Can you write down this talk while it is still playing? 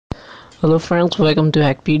Hello friends, welcome to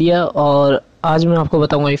हैकपीडिया। और आज मैं आपको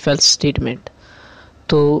बताऊंगा इफ एल्स स्टेटमेंट।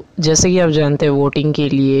 तो जैसे कि आप जानते हैं, वोटिंग के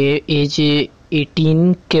लिए एज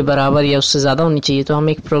 18 के बराबर या उससे ज़्यादा होनी चाहिए। तो हम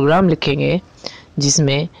एक प्रोग्राम लिखेंगे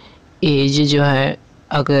जिसमें एज जो है,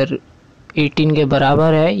 अगर 18 के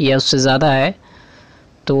बराबर है या उससे ज़्यादा है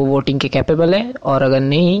तो वो वोटिंग के कैपेबल है, और अगर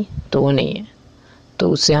नहीं तो वो नहीं है। तो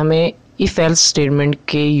उससे हमें इफ एल्स स्टेटमेंट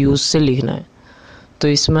के यूज़ से लिखना है। तो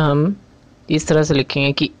इसमें हम इस तरह से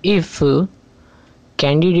लिखेंगे कि if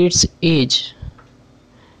candidates as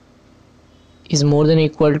is more than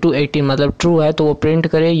equal to 18, मतलब ट्रू है तो वो प्रिंट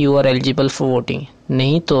करे you are eligible for voting,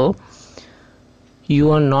 नहीं तो you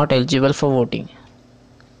are not eligible for voting.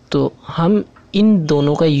 तो हम इन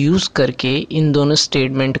दोनों का यूज़ करके इन दोनों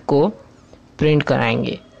स्टेटमेंट को प्रिंट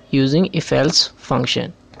कराएंगे using if else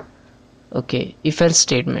function. Okay, if else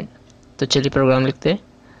statement. तो चलिए प्रोग्राम लिखते हैं।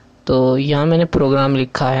 तो यहाँ मैंने प्रोग्राम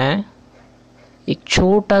लिखा है, एक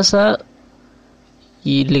छोटा सा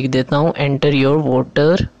ये लिख देता हूँ, enter your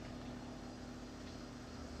voter,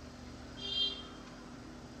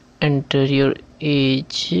 enter your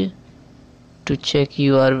age to check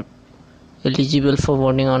you are eligible for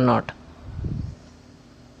voting or not।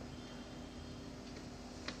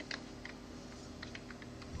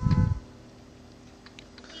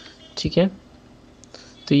 ठीक है,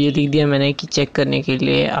 तो ये लिख दिया मैंने कि चेक करने के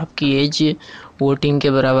लिए आपकी एज वोटिंग के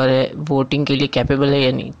बराबर है, वोटिंग के लिए कैपेबल है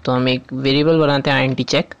या नहीं। तो हम एक वेरिएबल बनाते हैं INT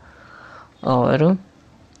चेक, और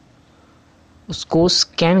उसको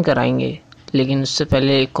स्कैन कराएंगे। लेकिन उससे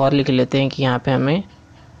पहले एक और लिख लेते हैं कि यहाँ पे हमें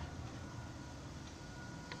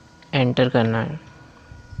एंटर करना है,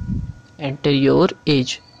 एंटर योर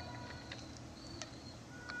एज।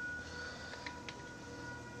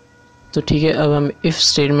 तो ठीक है, अब हम इफ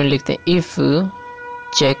स्टेटमेंट लिखते हैं, if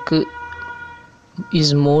check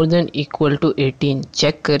is more than equal to 18,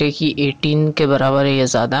 check करे कि 18 के बराबर है या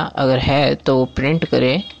ज़्यादा। अगर है तो वो प्रिंट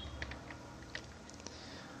करे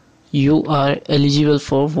you are eligible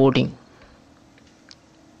for voting.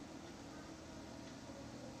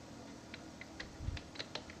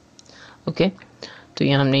 Okay, तो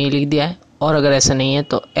यहाँ हमने ये लिख दिया है। और अगर ऐसा नहीं है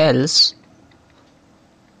तो एल्स।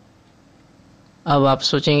 अब आप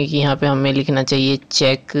सोचेंगे कि यहाँ पे हमें लिखना चाहिए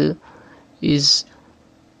check is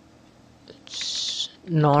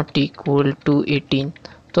not equal to 18।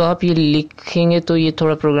 तो आप ये लिखेंगे तो ये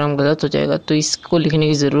थोड़ा प्रोग्राम गलत हो जाएगा, तो इसको लिखने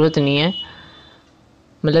की ज़रूरत नहीं है,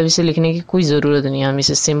 मतलब इसे लिखने की कोई ज़रूरत नहीं है। हम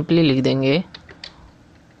इसे सिंपली लिख देंगे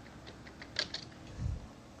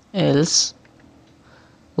एल्स,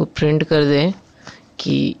 वो प्रिंट कर दें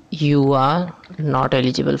कि you are not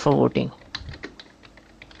eligible for voting.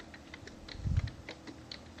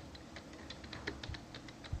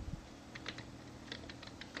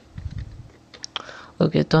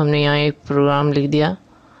 Okay, तो हमने यहाँ एक प्रोग्राम लिख दिया।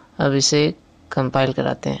 अब इसे कंपाइल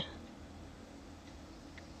कराते हैं।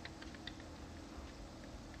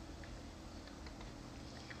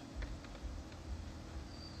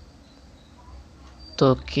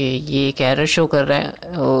 तो ओके, ये एक एरर शो कर रहा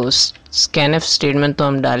है, और स्कैनफ स्टेटमेंट तो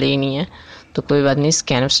हम डाले ही नहीं है, तो कोई बात नहीं,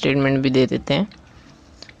 स्कैनफ स्टेटमेंट भी दे देते हैं।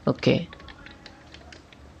 Okay,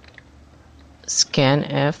 scan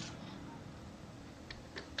F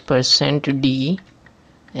 %d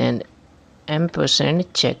and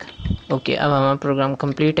m%check। Okay, अब हमारा प्रोग्राम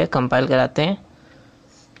कंप्लीट है, कंपाइल कराते हैं।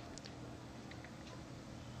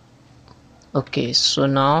 Okay, so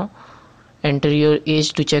now enter your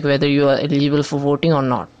age to check whether you are eligible for voting और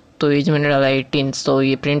नॉट। तो एज मैंने डाला 18, तो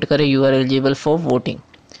ये प्रिंट करे you are eligible for voting.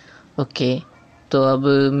 Okay, तो अब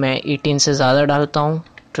मैं 18 से ज़्यादा डालता हूँ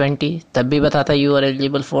 20, तब भी बताता you are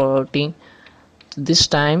eligible for voting. This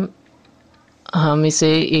time हम इसे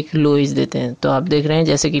एक लो एज देते हैं। तो आप देख रहे हैं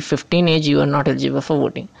जैसे कि 15 as you are not eligible for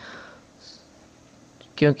voting,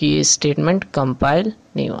 क्योंकि ये स्टेटमेंट कंपाइल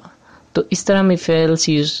नहीं हुआ। तो इस तरह हम इफ एल्स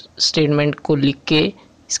यूज स्टेटमेंट को लिख के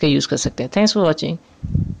इसका यूज़ कर सकते हैं। Thanks for watching.